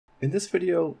In this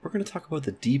video, we're going to talk about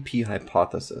the DP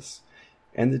hypothesis.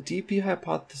 And the DP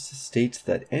hypothesis states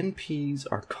that NPs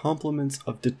are complements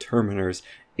of determiners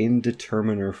in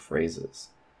determiner phrases.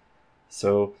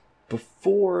 So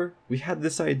before, we had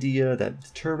this idea that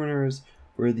determiners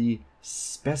were the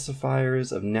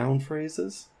specifiers of noun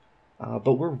phrases,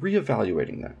 but we're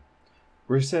reevaluating that.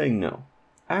 We're saying no.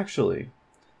 Actually,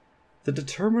 the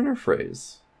determiner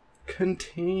phrase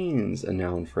contains a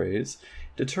noun phrase.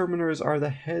 Determiners are the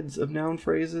heads of noun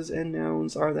phrases, and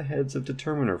nouns are the heads of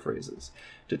determiner phrases.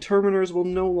 Determiners will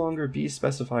no longer be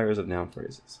specifiers of noun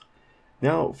phrases.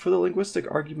 Now, for the linguistic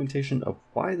argumentation of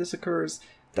why this occurs,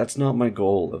 that's not my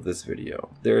goal of this video.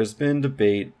 There's been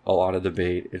debate, a lot of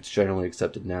debate. It's generally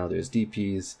accepted now. There's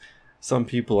DPs. Some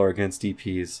people are against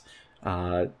DPs.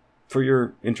 For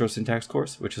your intro syntax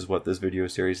course, which is what this video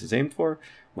series is aimed for,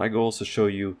 my goal is to show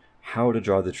you how to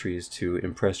draw the trees to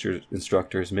impress your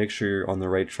instructors, make sure you're on the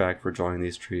right track for drawing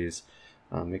these trees,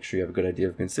 make sure you have a good idea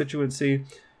of constituency.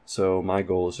 So my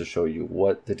goal is to show you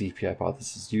what the DP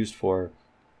hypothesis is used for,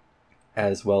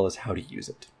 as well as how to use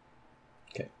it.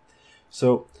 Okay,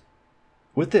 so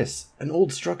with this, an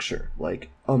old structure like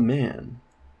a man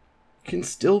can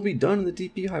still be done in the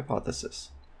DP hypothesis.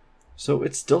 So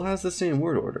it still has the same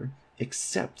word order,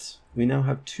 except we now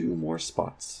have two more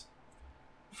spots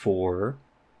for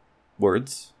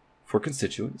words, for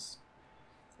constituents.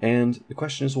 And the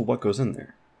question is, well, what goes in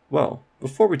there? Well,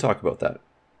 before we talk about that,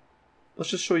 let's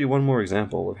just show you one more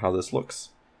example of how this looks.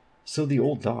 So the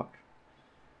old dog.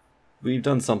 We've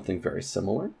done something very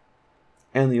similar.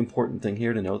 And the important thing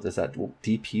here to note is that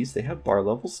DPs, they have bar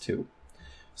levels too.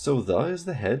 So the is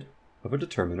the head of a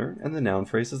determiner, and the noun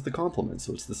phrase is the complement.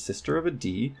 So it's the sister of a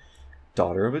D,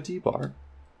 daughter of a D bar.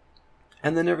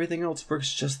 And then everything else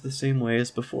works just the same way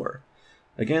as before.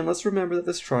 Again, let's remember that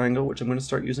this triangle, which I'm going to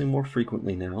start using more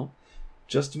frequently now,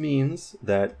 just means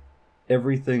that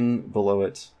everything below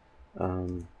it,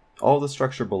 all the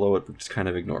structure below it, we're just kind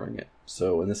of ignoring it.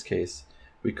 So in this case,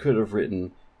 we could have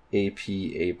written AP,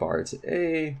 A bar to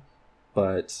A,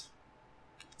 but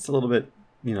it's a little bit,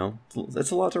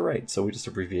 it's a lot to write, so we just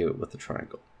abbreviate it with the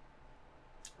triangle.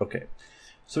 Okay,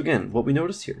 so again, what we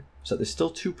notice here is that there's still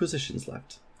two positions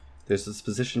left. There's this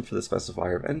position for the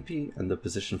specifier of NP and the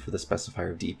position for the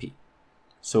specifier of DP.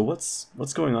 So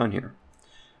what's going on here?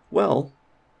 Well,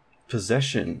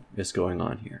 possession is going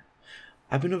on here.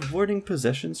 I've been avoiding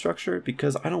possession structure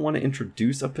because I don't want to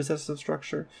introduce a possessive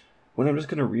structure when I'm just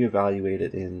going to reevaluate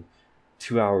it in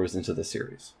 2 hours into the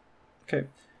series. Okay,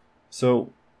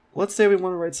 so let's say we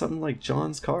want to write something like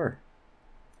John's car.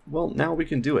 Well, now we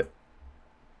can do it.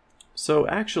 So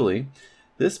actually,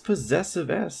 this possessive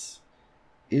S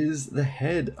is the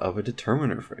head of a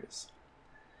determiner phrase.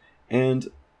 And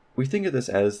we think of this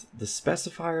as the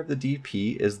specifier of the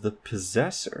DP is the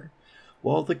possessor,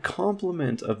 while the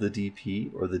complement of the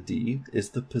DP, or the D,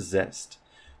 is the possessed.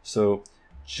 So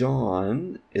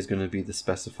John is going to be the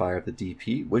specifier of the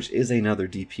DP, which is another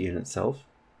DP in itself.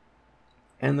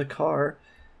 And the car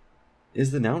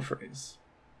is the noun phrase.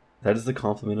 That is the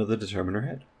complement of the determiner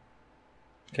head.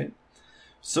 Okay,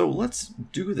 so let's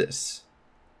do this.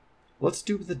 Let's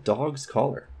do the dog's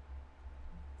collar.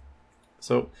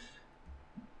 So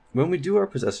when we do our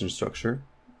possession structure,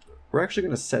 we're actually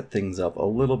going to set things up a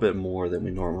little bit more than we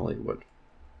normally would.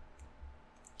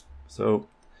 So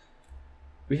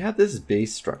we have this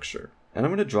base structure, and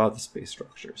I'm going to draw this base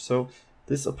structure. So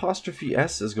this apostrophe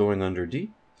S is going under D,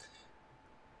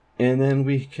 and then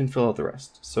we can fill out the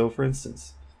rest. So for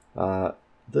instance, the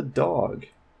dog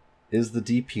is the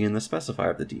DP and the specifier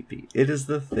of the DP. It is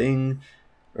the thing,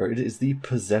 or it is the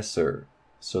possessor.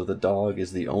 So the dog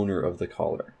is the owner of the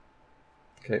collar.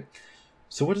 Okay,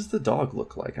 so what does the dog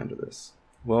look like under this?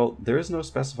 Well, there is no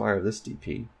specifier of this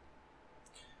DP.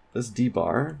 This D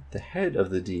bar, the head of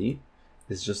the D,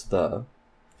 is just the,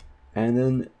 and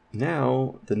then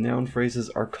now the noun phrases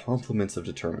are complements of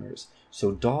determiners.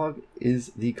 So dog is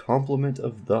the complement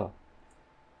of the.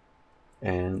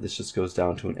 And this just goes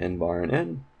down to an N bar and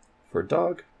N for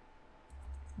dog.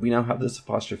 We now have this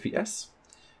apostrophe S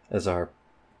as our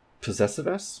possessive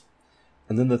S.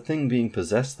 And then the thing being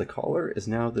possessed, the collar, is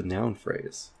now the noun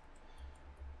phrase.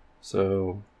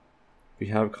 So we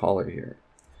have collar here.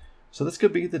 So this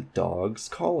could be the dog's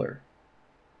collar.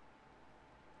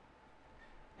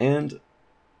 And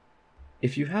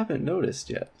if you haven't noticed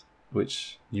yet,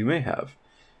 which you may have,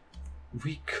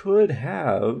 we could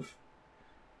have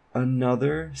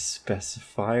another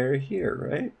specifier here,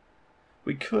 right?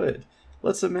 We could.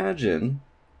 Let's imagine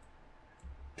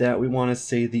that we want to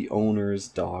say the owner's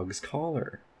dog's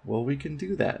collar. Well, we can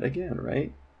do that again,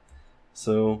 right?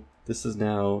 So this is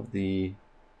now the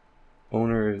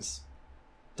owner's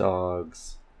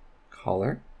dog's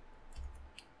collar.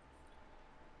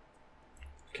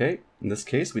 Okay, in this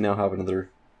case, we now have another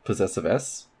possessive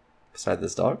S beside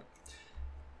this dog.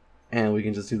 And we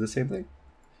can just do the same thing.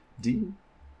 D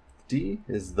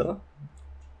is the,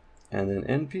 and then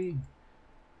NP,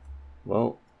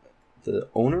 well, the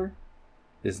owner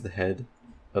is the head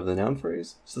of the noun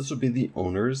phrase, so this would be the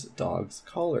owner's dog's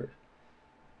collar.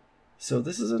 So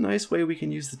this is a nice way we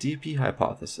can use the DP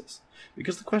hypothesis,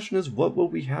 because the question is, what will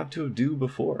we have to do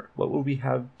before? What will we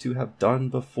have to have done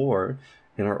before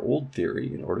in our old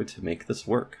theory in order to make this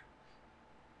work?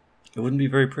 It wouldn't be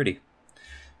very pretty,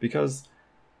 because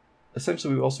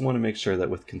essentially we also want to make sure that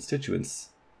with constituents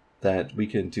that we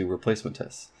can do replacement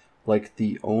tests. Like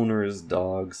the owner's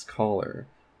dog's collar,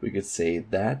 we could say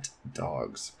that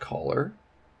dog's collar,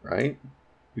 right?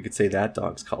 We could say that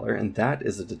dog's collar, and that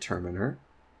is a determiner.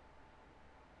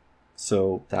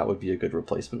 So that would be a good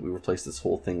replacement. We replace this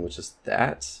whole thing with just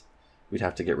that. We'd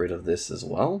have to get rid of this as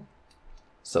well.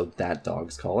 So that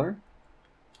dog's collar,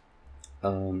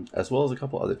 as well as a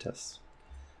couple other tests.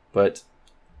 But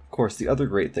of course, the other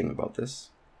great thing about this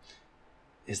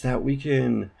is that we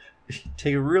can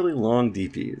take really long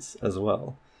DPs as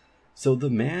well. So the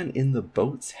man in the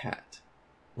boat's hat,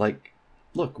 like,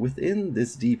 look, within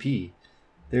this DP,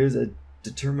 there's a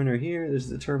determiner here, there's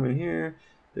a determiner here,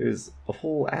 there's a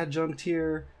whole adjunct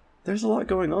here. There's a lot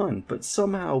going on, but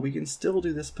somehow we can still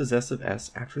do this possessive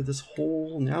S after this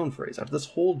whole noun phrase, after this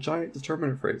whole giant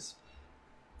determiner phrase.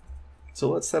 So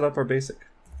let's set up our basic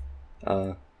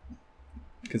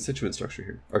constituent structure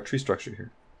here, our tree structure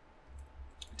here.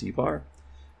 D bar,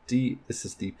 D, this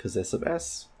is the possessive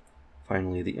S.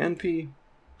 Finally, the NP.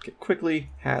 Okay, quickly,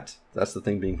 hat, that's the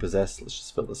thing being possessed. Let's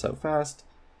just fill this out fast.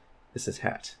 This is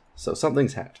hat. So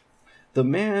something's hat. The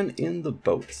man in the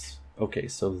boats. Okay,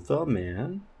 so the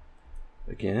man,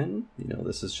 again, you know,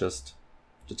 this is just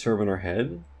determiner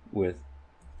head with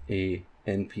a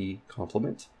NP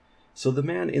complement. So the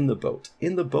man in the boat.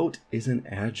 In the boat is an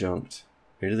adjunct.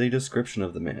 It is a description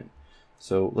of the man.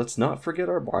 So let's not forget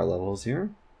our bar levels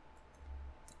here.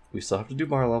 We still have to do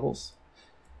bar levels.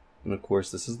 And of course,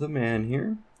 this is the man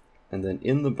here. And then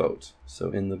in the boat.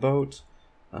 So in the boat,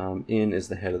 in is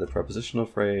the head of the prepositional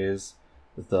phrase.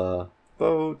 The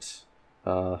boat.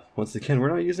 Once again, we're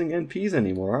not using NPs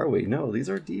anymore, are we? No, these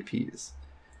are DPs.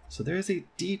 So there's a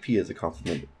DP as a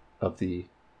complement of the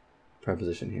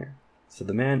preposition here. So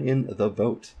the man in the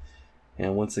boat.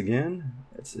 And once again,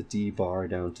 it's a D bar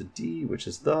down to D, which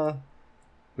is the,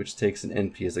 which takes an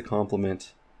NP as a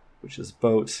complement, which is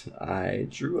boat. I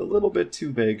drew a little bit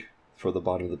too big for the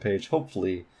bottom of the page.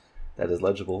 Hopefully that is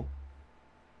legible.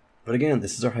 But again,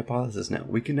 this is our hypothesis now.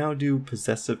 We can now do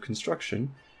possessive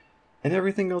construction, and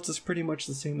everything else is pretty much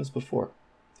the same as before.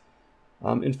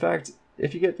 In fact,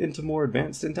 if you get into more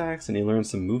advanced syntax and you learn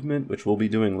some movement, which we'll be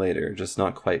doing later, just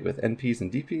not quite with NPs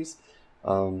and DPs,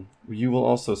 you will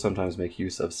also sometimes make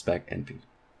use of spec NP.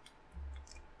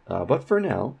 But for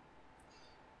now,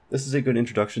 this is a good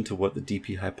introduction to what the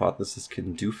DP hypothesis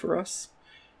can do for us,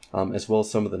 as well as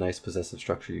some of the nice possessive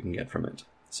structure you can get from it.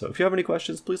 So if you have any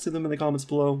questions, please leave them in the comments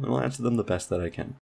below, and I'll answer them the best that I can.